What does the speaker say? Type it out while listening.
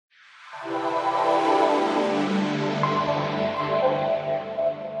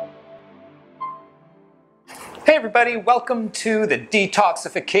everybody, welcome to the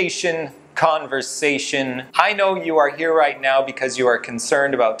Detoxification Conversation. I know you are here right now because you are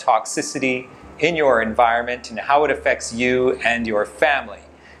concerned about toxicity in your environment and how it affects you and your family.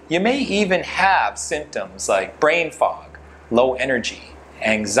 You may even have symptoms like brain fog, low energy,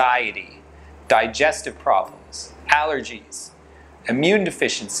 anxiety, digestive problems, allergies, immune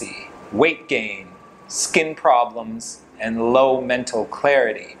deficiency, weight gain, skin problems, and low mental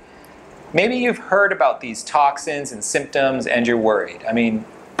clarity. Maybe you've heard about these toxins and symptoms and you're worried. I mean,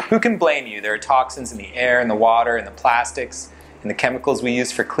 who can blame you? There are toxins in the air, in the water, in the plastics, in the chemicals we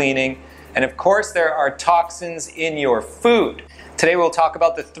use for cleaning. And of course, there are toxins in your food. Today we'll talk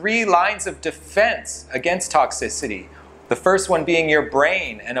about the 3 lines of defense against toxicity. The first one being your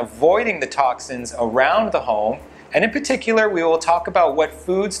brain and avoiding the toxins around the home. And in particular, we will talk about what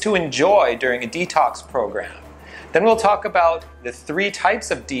foods to enjoy during a detox program. Then we'll talk about the 3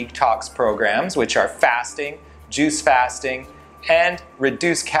 types of detox programs, which are fasting, juice fasting, and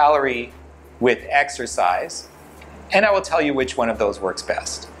reduced calorie with exercise. And I will tell you which one of those works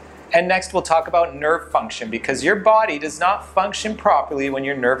best. And next we'll talk about nerve function, because your body does not function properly when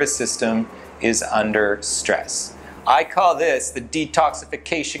your nervous system is under stress. I call this the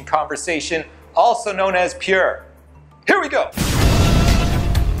Detoxification Conversation, also known as Pure. Here we go.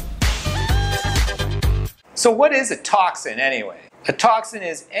 So what is a toxin anyway? A toxin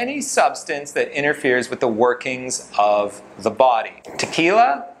is any substance that interferes with the workings of the body.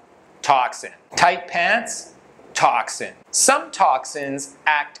 Tequila? Toxin. Tight pants? Toxin. Some toxins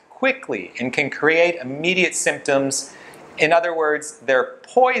act quickly and can create immediate symptoms. In other words, they're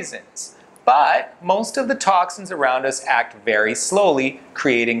poisons. But most of the toxins around us act very slowly,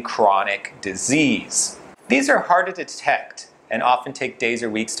 creating chronic disease. These are harder to detect and often take days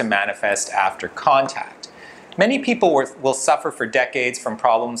or weeks to manifest after contact. Many people will suffer for decades from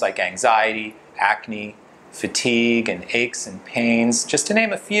problems like anxiety, acne, fatigue, and aches and pains, just to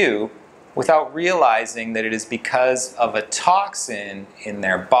name a few, without realizing that it is because of a toxin in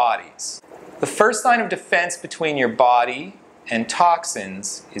their bodies. The first line of defense between your body and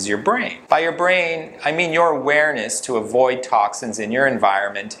toxins is your brain. By your brain, I mean your awareness to avoid toxins in your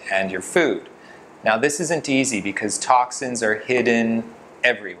environment and your food. Now, this isn't easy because toxins are hidden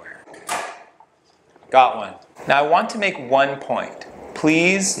everywhere. Got one. Now I want to make one point.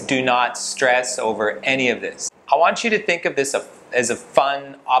 Please do not stress over any of this. I want you to think of this as a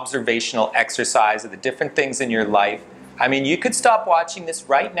fun observational exercise of the different things in your life. I mean, you could stop watching this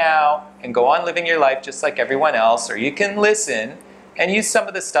right now and go on living your life just like everyone else, or you can listen and use some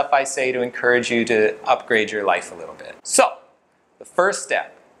of the stuff I say to encourage you to upgrade your life a little bit. So, the first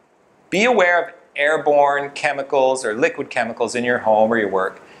step, be aware of airborne chemicals or liquid chemicals in your home or your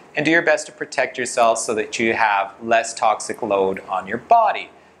work, and do your best to protect yourself so that you have less toxic load on your body.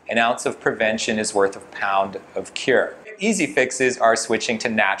 An ounce of prevention is worth a pound of cure. Easy fixes are switching to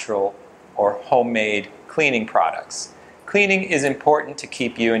natural or homemade cleaning products. Cleaning is important to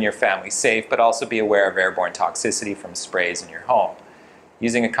keep you and your family safe, but also be aware of airborne toxicity from sprays in your home.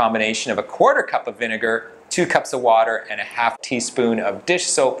 Using a combination of a 1/4 cup of vinegar, 2 cups of water, and a 1/2 teaspoon of dish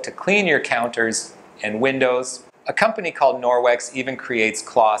soap to clean your counters and windows. A company called Norwex even creates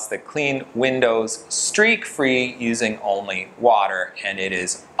cloths that clean windows streak-free using only water, and it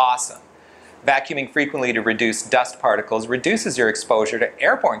is awesome. Vacuuming frequently to reduce dust particles reduces your exposure to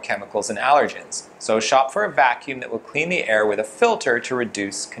airborne chemicals and allergens. So shop for a vacuum that will clean the air with a filter to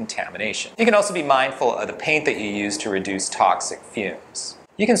reduce contamination. You can also be mindful of the paint that you use to reduce toxic fumes.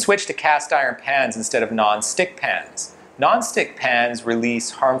 You can switch to cast iron pans instead of non-stick pans. Non-stick pans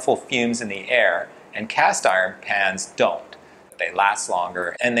release harmful fumes in the air, and cast iron pans don't. They last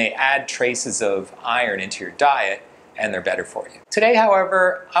longer and they add traces of iron into your diet, and they're better for you. Today,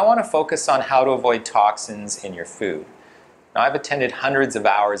 however, I want to focus on how to avoid toxins in your food. Now, I've attended hundreds of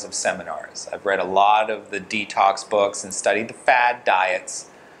hours of seminars. I've read a lot of the detox books and studied the fad diets.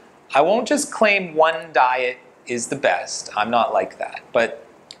 I won't just claim one diet is the best. I'm not like that. But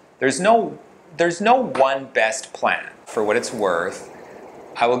there's no one best plan. For what it's worth,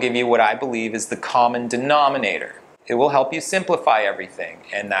 I will give you what I believe is the common denominator. It will help you simplify everything,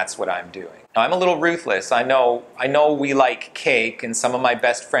 and that's what I'm doing. Now, I'm a little ruthless. I know we like cake, and some of my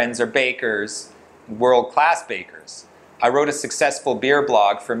best friends are bakers, world-class bakers. I wrote a successful beer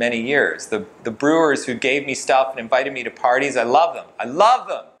blog for many years. The brewers who gave me stuff and invited me to parties, I love them. I love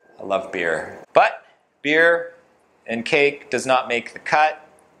them. I love beer. But beer and cake does not make the cut.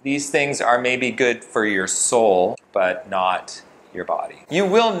 These things are maybe good for your soul, but not your body. You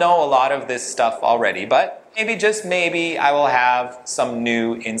will know a lot of this stuff already, but maybe, just maybe, I will have some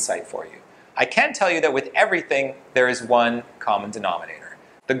new insight for you. I can tell you that with everything, there is one common denominator.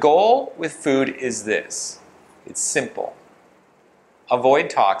 The goal with food is this: It's simple. Avoid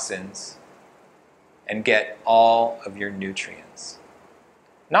toxins and get all of your nutrients.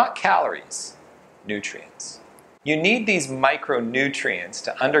 Not calories, nutrients. You need these micronutrients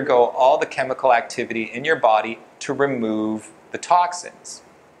to undergo all the chemical activity in your body to remove the toxins.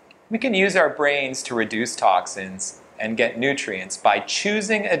 We can use our brains to reduce toxins and get nutrients by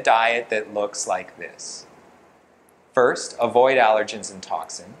choosing a diet that looks like this. First, avoid allergens and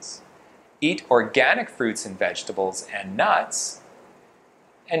toxins. Eat organic fruits and vegetables and nuts.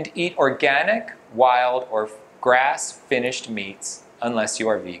 And eat organic, wild, or grass-finished meats unless you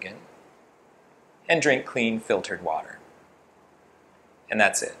are vegan. And drink clean, filtered water. And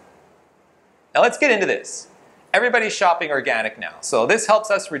that's it. Now let's get into this. Everybody's shopping organic now, so this helps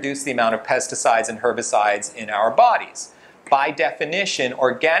us reduce the amount of pesticides and herbicides in our bodies. By definition,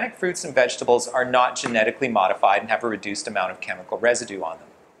 organic fruits and vegetables are not genetically modified and have a reduced amount of chemical residue on them.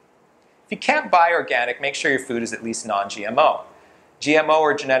 If you can't buy organic, make sure your food is at least non-GMO. GMO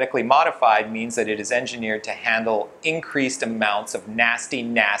or genetically modified means that it is engineered to handle increased amounts of nasty,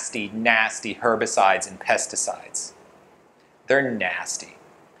 nasty, nasty herbicides and pesticides. They're nasty.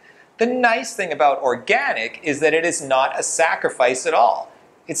 The nice thing about organic is that it is not a sacrifice at all.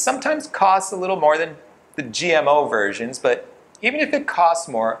 It sometimes costs a little more than the GMO versions, but even if it costs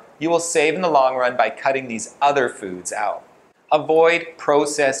more, you will save in the long run by cutting these other foods out. Avoid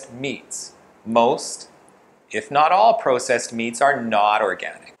processed meats. Most, if not all, processed meats are not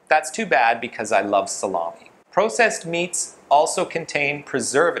organic. That's too bad because I love salami. Processed meats also contain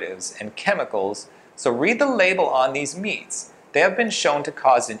preservatives and chemicals, so read the label on these meats. They have been shown to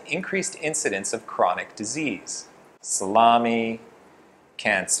cause an increased incidence of chronic disease. Salami,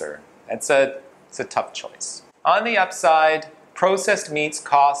 cancer. It's a tough choice. On the upside, processed meats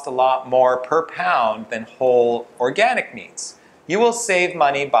cost a lot more per pound than whole organic meats. You will save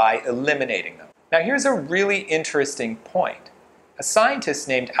money by eliminating them. Now here's a really interesting point. A scientist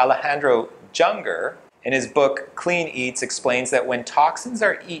named Alejandro Junger, in his book Clean Eats, explains that when toxins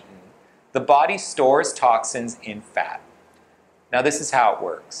are eaten, the body stores toxins in fat. Now this is how it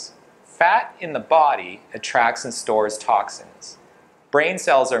works. Fat in the body attracts and stores toxins. Brain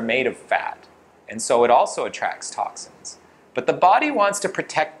cells are made of fat, and so it also attracts toxins. But the body wants to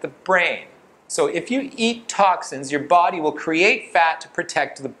protect the brain. So if you eat toxins, your body will create fat to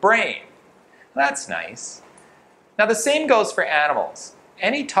protect the brain. That's nice. Now the same goes for animals.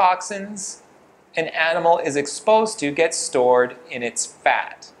 Any toxins an animal is exposed to get stored in its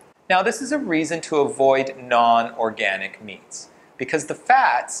fat. Now this is a reason to avoid non-organic meats, because the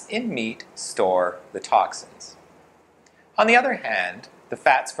fats in meat store the toxins. On the other hand, the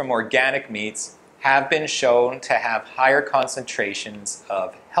fats from organic meats have been shown to have higher concentrations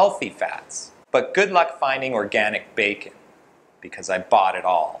of healthy fats. But good luck finding organic bacon, because I bought it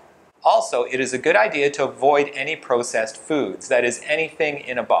all. Also, it is a good idea to avoid any processed foods, that is, anything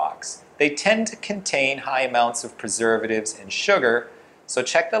in a box. They tend to contain high amounts of preservatives and sugar, so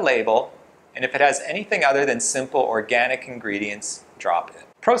check the label, and if it has anything other than simple organic ingredients, drop it.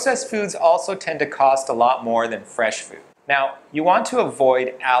 Processed foods also tend to cost a lot more than fresh food. Now, you want to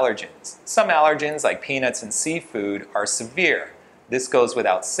avoid allergens. Some allergens, like peanuts and seafood, are severe. This goes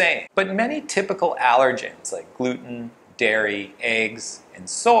without saying. But many typical allergens, like gluten, dairy, eggs, and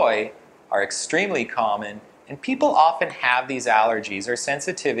soy, are extremely common, and people often have these allergies or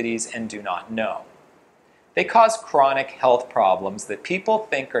sensitivities and do not know. They cause chronic health problems that people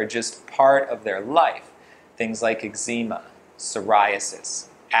think are just part of their life. Things like eczema, psoriasis,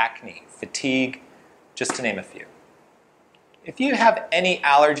 acne, fatigue, just to name a few. If you have any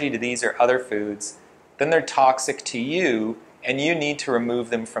allergy to these or other foods, then they're toxic to you and you need to remove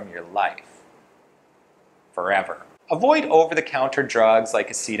them from your life. Forever. Avoid over-the-counter drugs like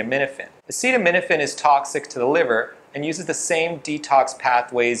acetaminophen. Acetaminophen is toxic to the liver and uses the same detox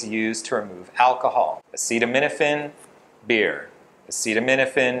pathways used to remove alcohol. Acetaminophen, beer.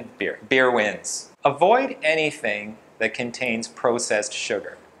 Acetaminophen, beer. Beer wins. Avoid anything that contains processed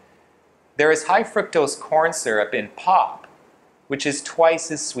sugar. There is high fructose corn syrup in pop, which is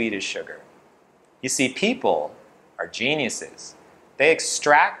twice as sweet as sugar. You see, people are geniuses. They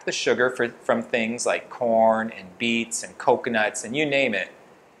extract the sugar from things like corn and beets and coconuts and you name it.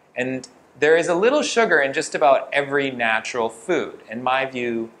 And there is a little sugar in just about every natural food. And my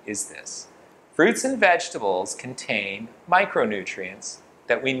view is this. Fruits and vegetables contain micronutrients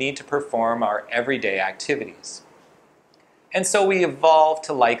that we need to perform our everyday activities. And so we evolved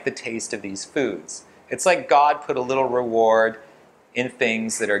to like the taste of these foods. It's like God put a little reward in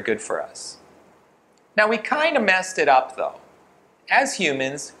things that are good for us. Now we kind of messed it up though. As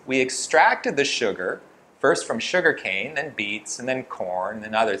humans, we extracted the sugar, first from sugarcane, then beets, and then corn,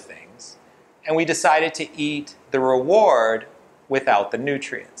 and other things. and we decided to eat the reward without the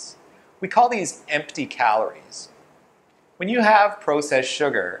nutrients. We call these empty calories. When you have processed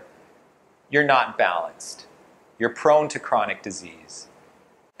sugar, you're not balanced. You're prone to chronic disease,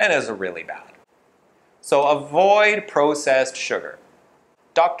 and it's really bad. So avoid processed sugar.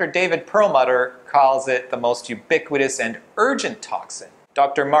 Dr. David Perlmutter calls it the most ubiquitous and urgent toxin.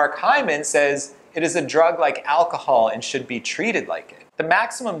 Dr. Mark Hyman says it is a drug like alcohol and should be treated like it. The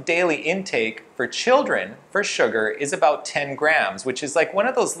maximum daily intake for children for sugar is about 10 grams, which is like one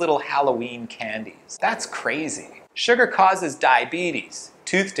of those little Halloween candies. That's crazy. Sugar causes diabetes,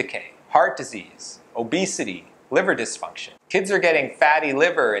 tooth decay, heart disease, obesity, liver dysfunction. Kids are getting fatty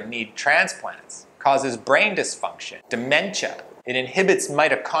liver and need transplants. Causes brain dysfunction, dementia. It inhibits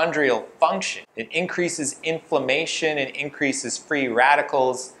mitochondrial function. It increases inflammation and increases free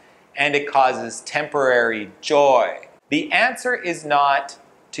radicals, and it causes temporary joy. The answer is not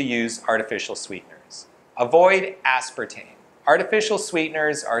to use artificial sweeteners. Avoid aspartame. Artificial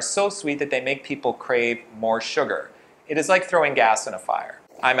sweeteners are so sweet that they make people crave more sugar. It is like throwing gas on a fire.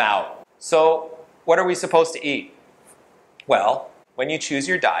 I'm out. So, what are we supposed to eat? Well, when you choose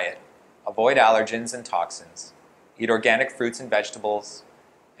your diet, avoid allergens and toxins. Eat organic fruits and vegetables,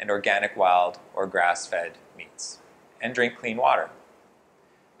 and organic wild or grass-fed meats. And drink clean water.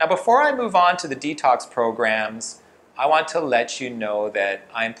 Now, before I move on to the detox programs, I want to let you know that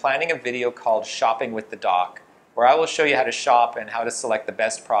I'm planning a video called Shopping with the Doc, where I will show you how to shop and how to select the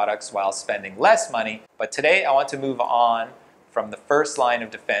best products while spending less money. But today I want to move on from the first line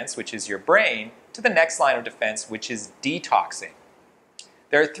of defense, which is your brain, to the next line of defense, which is detoxing.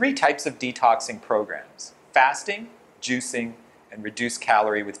 There are 3 types of detoxing programs: fasting, juicing, and reduced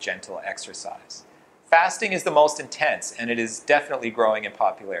calorie with gentle exercise. Fasting is the most intense, and it is definitely growing in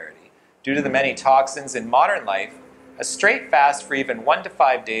popularity. Due to the many toxins in modern life, a straight fast for even 1 to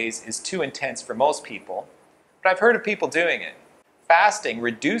 5 days is too intense for most people, but I've heard of people doing it. Fasting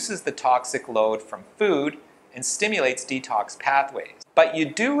reduces the toxic load from food and stimulates detox pathways. But you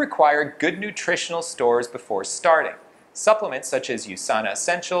do require good nutritional stores before starting. Supplements such as USANA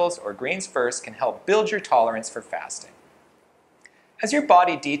Essentials or Greens First can help build your tolerance for fasting. As your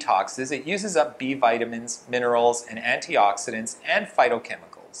body detoxes, it uses up B vitamins, minerals, and antioxidants and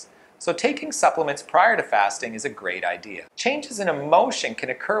phytochemicals. So taking supplements prior to fasting is a great idea. Changes in emotion can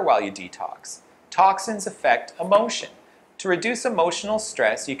occur while you detox. Toxins affect emotion. To reduce emotional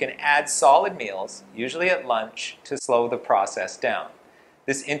stress, you can add solid meals, usually at lunch, to slow the process down.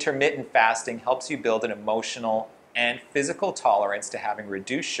 This intermittent fasting helps you build an emotional and physical tolerance to having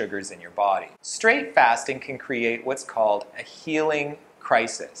reduced sugars in your body. Straight fasting can create what's called a healing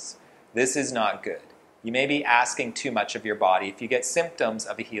crisis. This is not good. You may be asking too much of your body if you get symptoms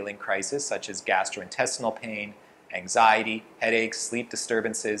of a healing crisis, such as gastrointestinal pain, anxiety, headaches, sleep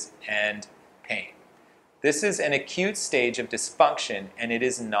disturbances, and pain. This is an acute stage of dysfunction, and it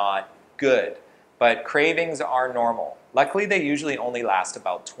is not good. But cravings are normal. Luckily, they usually only last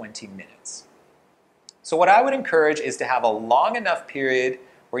about 20 minutes. So what I would encourage is to have a long enough period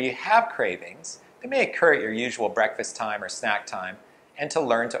where you have cravings. They may occur at your usual breakfast time or snack time, and to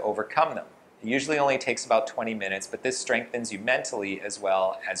learn to overcome them. It usually only takes about 20 minutes, but this strengthens you mentally as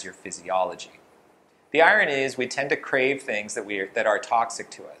well as your physiology. The irony is we tend to crave things that are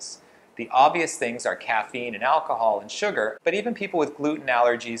toxic to us. The obvious things are caffeine and alcohol and sugar, but even people with gluten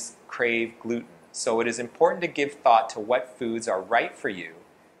allergies crave gluten. So it is important to give thought to what foods are right for you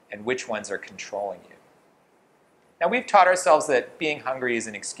and which ones are controlling you. Now, we've taught ourselves that being hungry is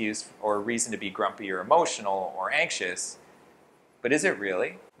an excuse or a reason to be grumpy or emotional or anxious, but is it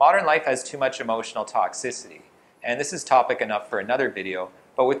really? Modern life has too much emotional toxicity, and this is topic enough for another video,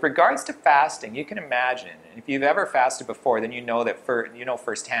 but with regards to fasting, you can imagine, and if you've ever fasted before, then you know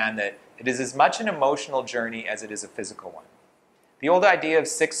firsthand that it is as much an emotional journey as it is a physical one. The old idea of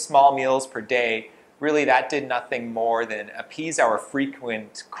 6 small meals per day, really that did nothing more than appease our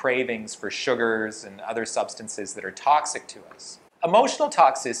frequent cravings for sugars and other substances that are toxic to us. Emotional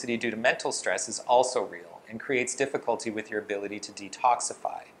toxicity due to mental stress is also real and creates difficulty with your ability to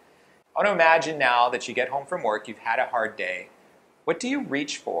detoxify. I want to imagine now that you get home from work, you've had a hard day. What do you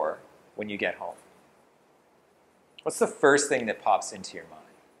reach for when you get home? What's the first thing that pops into your mind?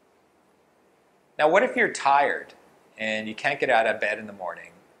 Now, what if you're tired and you can't get out of bed in the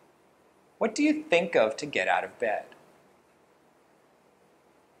morning? What do you think of to get out of bed?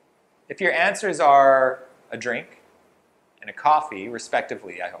 If your answers are a drink and a coffee,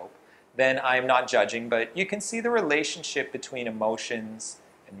 respectively, I hope, then I am not judging, but you can see the relationship between emotions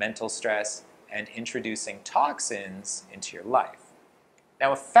and mental stress and introducing toxins into your life.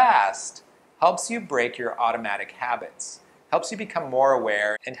 Now, a fast helps you break your automatic habits. helps you become more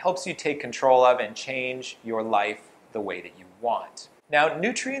aware, and helps you take control of and change your life the way that you want. Now,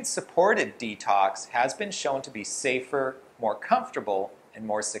 nutrient-supported detox has been shown to be safer, more comfortable, and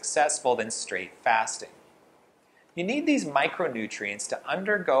more successful than straight fasting. You need these micronutrients to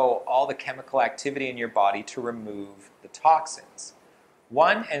undergo all the chemical activity in your body to remove the toxins.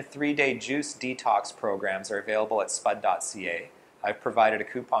 1- and 3-day juice detox programs are available at Spud.ca. I've provided a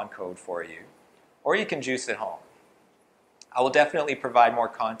coupon code for you, or you can juice at home. I will definitely provide more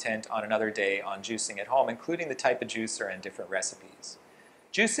content on another day on juicing at home, including the type of juicer and different recipes.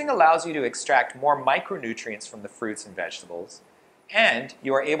 Juicing allows you to extract more micronutrients from the fruits and vegetables, and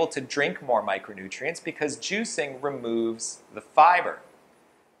you are able to drink more micronutrients because juicing removes the fiber.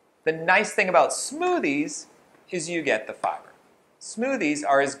 The nice thing about smoothies is you get the fiber. Smoothies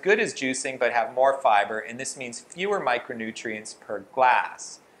are as good as juicing but have more fiber, and this means fewer micronutrients per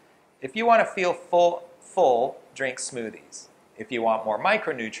glass. If you want to feel full, drink smoothies. If you want more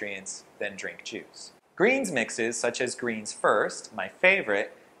micronutrients, then drink juice. Greens mixes such as Greens First, my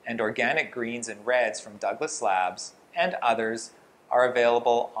favorite, and organic greens and reds from Douglas Labs and others are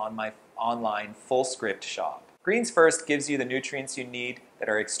available on my online Fullscript shop. Greens First gives you the nutrients you need that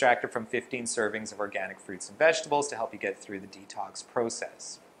are extracted from 15 servings of organic fruits and vegetables to help you get through the detox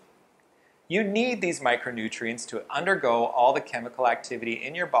process. You need these micronutrients to undergo all the chemical activity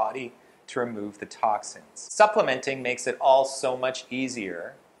in your body to remove the toxins. Supplementing makes it all so much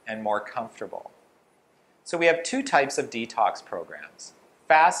easier and more comfortable. So we have 2 types of detox programs: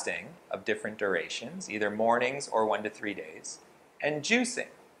 fasting of different durations, either mornings or 1 to 3 days, and juicing,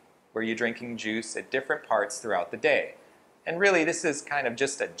 where you're drinking juice at different parts throughout the day. And really, this is kind of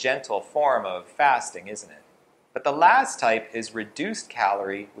just a gentle form of fasting, isn't it? But the last type is reduced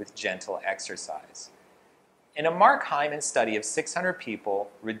calorie with gentle exercise. In a Mark Hyman study of 600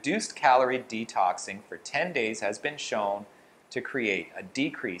 people, reduced calorie detoxing for 10 days has been shown to create a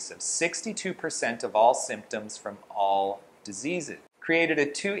decrease of 62% of all symptoms from all diseases. Created a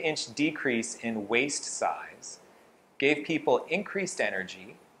 2-inch decrease in waist size, gave people increased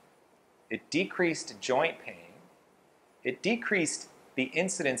energy, it decreased joint pain, it decreased the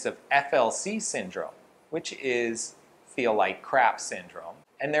incidence of FLC syndrome, which is feel like crap syndrome,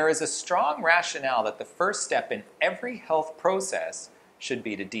 and there is a strong rationale that the first step in every health process should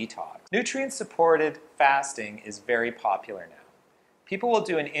be to detox. Nutrient-supported fasting is very popular now. People will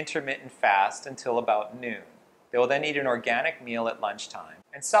do an intermittent fast until about noon. They will then eat an organic meal at lunchtime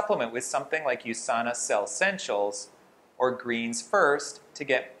and supplement with something like USANA Cell Essentials or Greens First to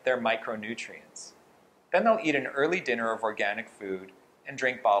get their micronutrients. Then they'll eat an early dinner of organic food and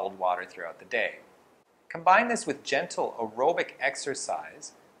drink bottled water throughout the day. Combine this with gentle aerobic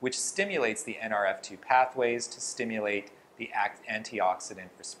exercise, which stimulates the NRF2 pathways to stimulate the antioxidant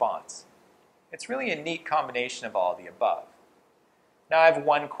response. It's really a neat combination of all the above. Now I have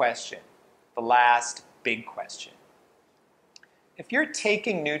one question, the last big question. If you're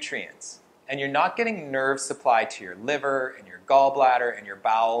taking nutrients and you're not getting nerve supply to your liver and your gallbladder and your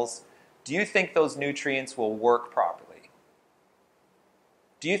bowels, do you think those nutrients will work properly?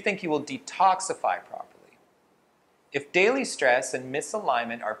 Do you think you will detoxify properly? If daily stress and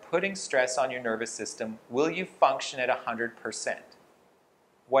misalignment are putting stress on your nervous system, will you function at 100%?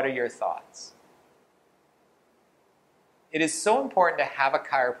 What are your thoughts? It is so important to have a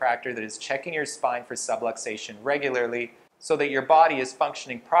chiropractor that is checking your spine for subluxation regularly so that your body is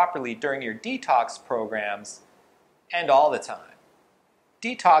functioning properly during your detox programs and all the time.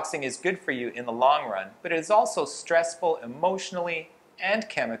 Detoxing is good for you in the long run, but it is also stressful emotionally and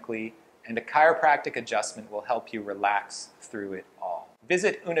chemically, and a chiropractic adjustment will help you relax through it all.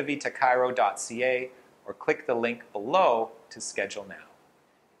 Visit unavitachiro.ca or click the link below to schedule now.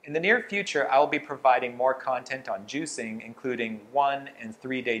 In the near future, I will be providing more content on juicing, including 1- and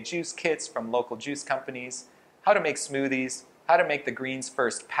 3-day juice kits from local juice companies, how to make smoothies, how to make the Greens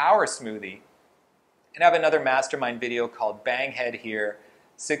First Power Smoothie, and I have another mastermind video called Bang Head Here,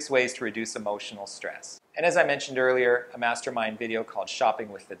 6 Ways to Reduce Emotional Stress. And as I mentioned earlier, a mastermind video called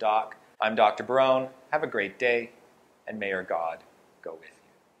Shopping with the Doc. I'm Dr. Barone. Have a great day, and may your God go with you.